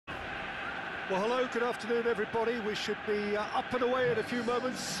Well, hello, good afternoon, everybody. We should be up and away in a few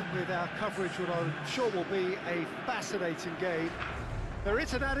moments with our coverage, what I'm sure will be a fascinating game. There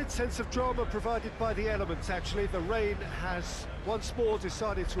is an added sense of drama provided by the elements, actually. The rain has once more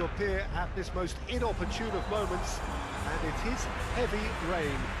decided to appear at this most inopportune of moments, and it is heavy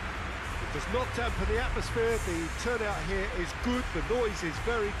rain. It does not dampen the atmosphere, the turnout here is good, the noise is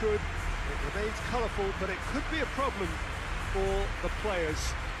very good, it remains colourful, but it could be a problem for the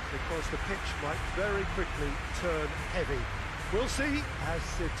players, because the pitch might very quickly turn heavy. We'll see as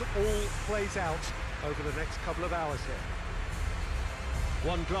it all plays out over the next couple of hours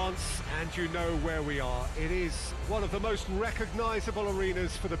here. One glance and you know where we are. It is one of the most recognisable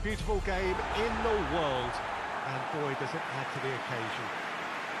arenas for the beautiful game in the world. And boy, does it add to the occasion.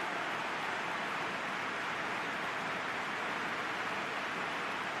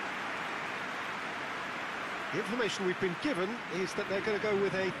 The information we've been given is that they're going to go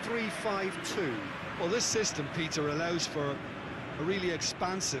with a 3-5-2. Well, this system, Peter, allows for a really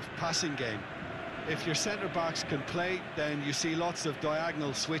expansive passing game. If your centre-backs can play, then you see lots of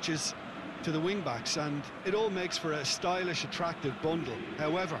diagonal switches to the wing-backs, and it all makes for a stylish, attractive bundle.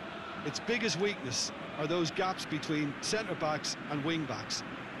 However, its biggest weakness are those gaps between centre-backs and wing-backs.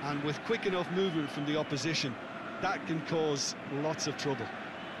 And with quick enough movement from the opposition, that can cause lots of trouble.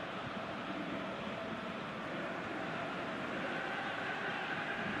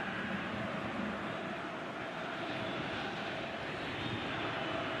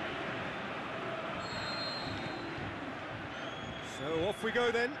 So off we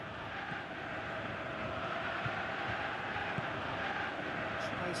go then.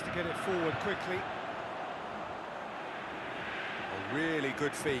 Tries to get it forward quickly. A really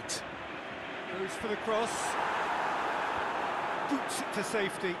good feat. Goes for the cross. Boots it to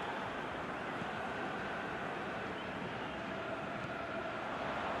safety.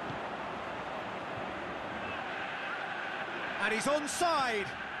 And he's onside.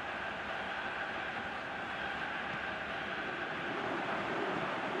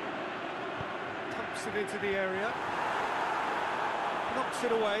 It into the area, knocks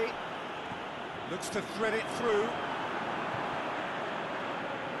it away, looks to thread it through,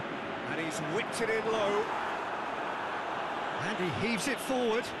 and he's whipped it in low, and he heaves it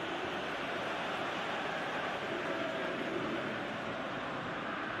forward.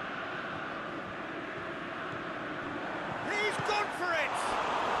 He's gone for it!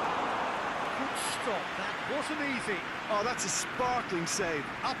 Good stop, that wasn't easy. Oh, that's a sparkling save,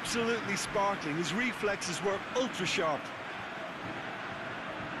 absolutely sparkling. His reflexes were ultra sharp.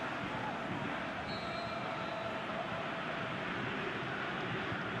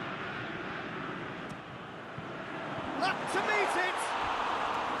 Up to meet it!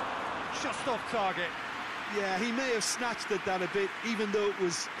 Just off target. Yeah, he may have snatched at that a bit, even though it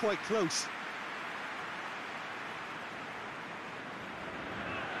was quite close.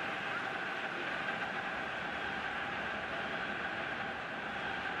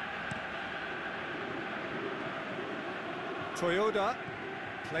 Toyoda,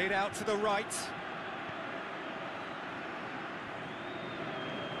 played out to the right.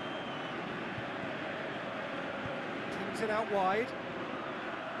 Pins it out wide.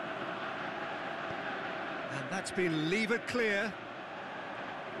 And that's been levered clear.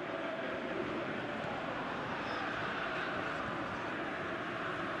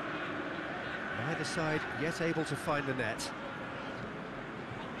 Neither side yet able to find the net.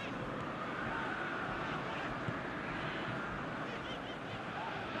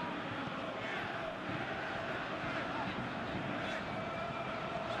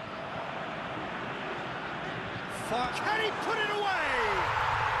 Can he put it away?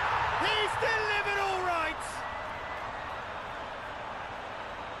 He's delivered all right!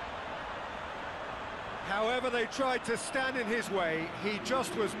 However they tried to stand in his way, he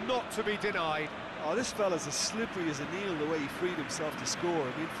just was not to be denied. Oh, this fella's as slippery as a needle the way he freed himself to score.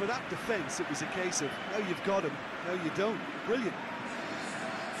 I mean, for that defence, it was a case of, now you've got him, now you don't. Brilliant.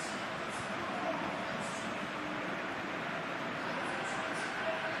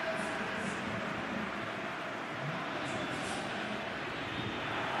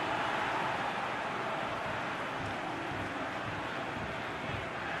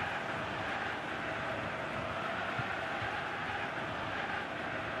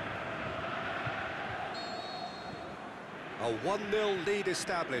 A 1-0 lead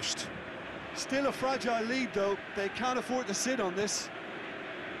established. Still a fragile lead, though. They can't afford to sit on this.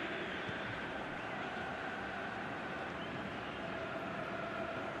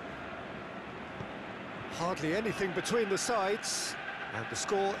 Hardly anything between the sides, and the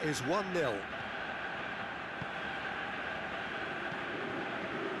score is 1-0.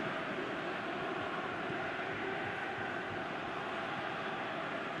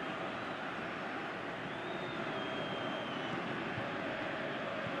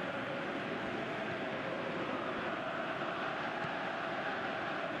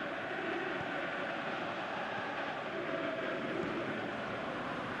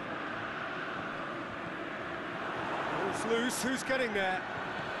 loose. Who's getting there?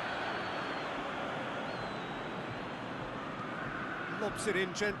 Lobs it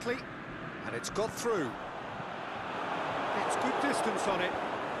in gently, and it's got through. It's good distance on it.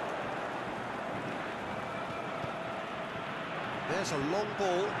 There's a long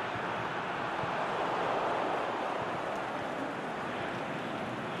ball.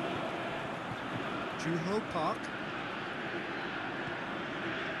 Juho Park.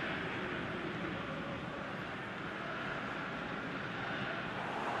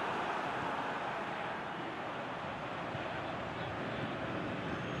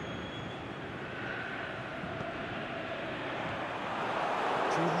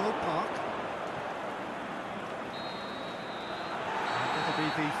 Juho Park. And that'll be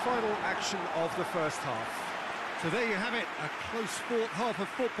the final action of the first half. So there you have it, a close-fought half of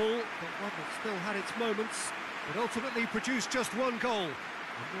football, but one that still had its moments, but ultimately produced just one goal.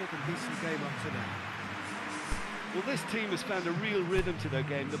 A more than decent game up to now. Well, this team has found a real rhythm to their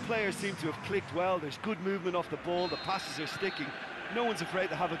game. The players seem to have clicked well. There's good movement off the ball. The passes are sticking. No one's afraid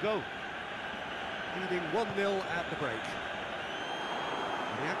to have a go. Leading 1-0 at the break.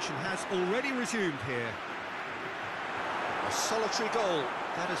 The action has already resumed here. A solitary goal.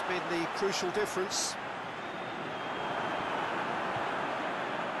 That has been the crucial difference.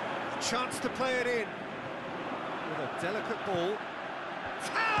 A chance to play it in. With a delicate ball.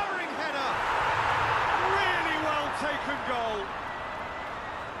 Towering header! Really well taken goal.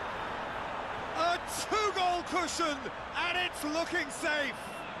 A two-goal cushion, and it's looking safe.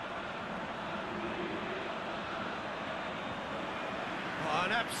 Oh,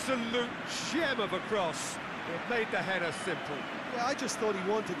 an absolute gem of a cross. It made the header simple. Yeah, I just thought he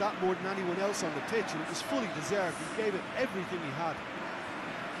wanted that more than anyone else on the pitch, and it was fully deserved. He gave it everything he had.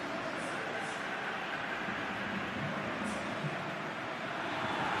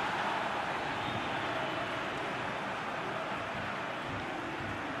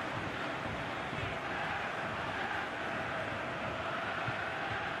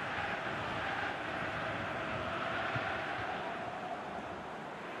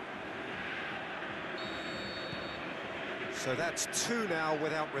 So that's two now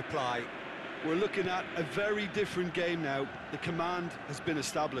without reply. We're looking at a very different game now. The command has been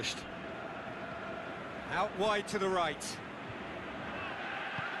established. Out wide to the right.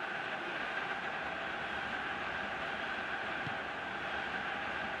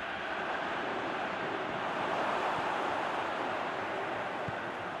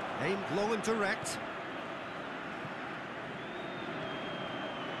 Aimed long and direct.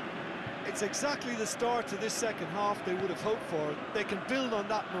 It's exactly the start to this second half they would have hoped for. They can build on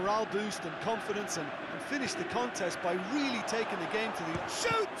that morale boost and confidence and finish the contest by really taking the game to the...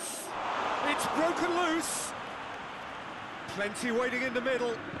 Shoots! It's broken loose. Plenty waiting in the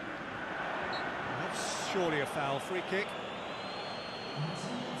middle. That's surely a foul. Free kick.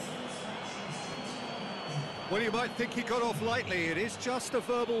 Well, you might think he got off lightly. It is just a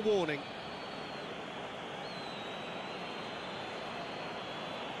verbal warning.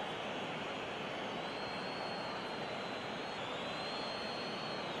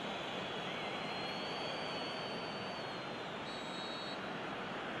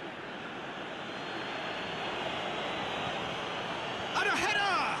 And a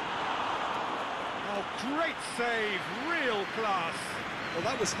header! Oh, great save, real class. Well,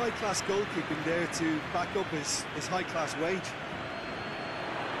 that was high-class goalkeeping there to back up his high-class wage.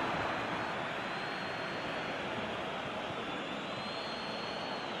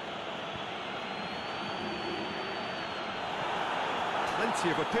 Plenty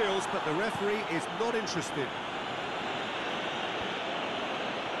of appeals, but the referee is not interested.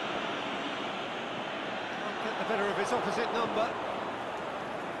 Can't get the better of his opposite number.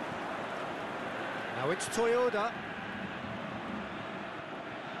 Now it's Toyoda.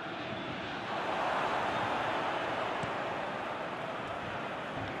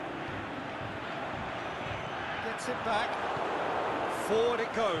 Gets it back. Forward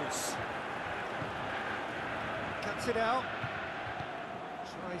it goes. Cuts it out.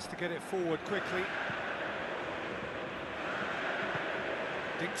 Tries to get it forward quickly.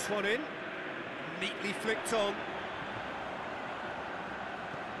 Dinks one in. Neatly flicked on.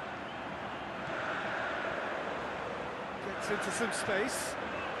 Gets into some space.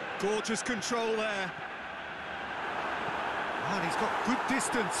 Gorgeous control there. And he's got good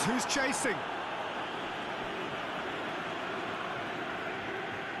distance. Who's chasing?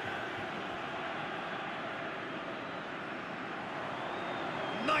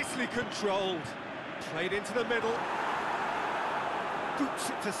 Nicely controlled. Played into the middle. Boots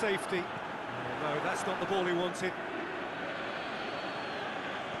it to safety. Oh, no, that's not the ball he wanted.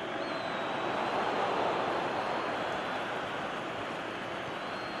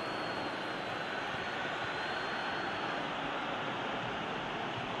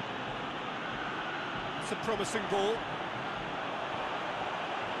 that's a promising ball.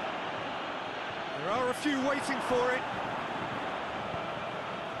 There are a few waiting for it.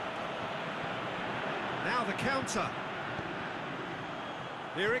 Now the counter.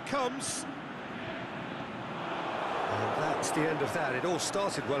 Here it comes. And that's the end of that. It all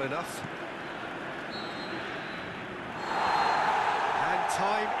started well enough. And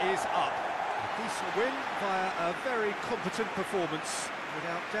time is up. A decent win via a very competent performance.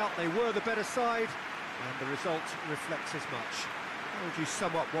 Without doubt, they were the better side, and the result reflects as much. How would you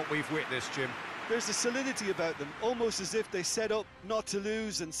sum up what we've witnessed, Jim? There's a solidity about them, almost as if they set up not to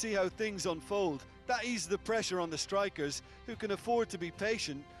lose and see how things unfold. That eased the pressure on the strikers, who can afford to be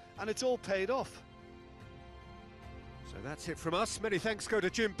patient, and it's all paid off. So that's it from us. Many thanks go to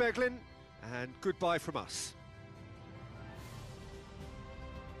Jim Beglin, and goodbye from us.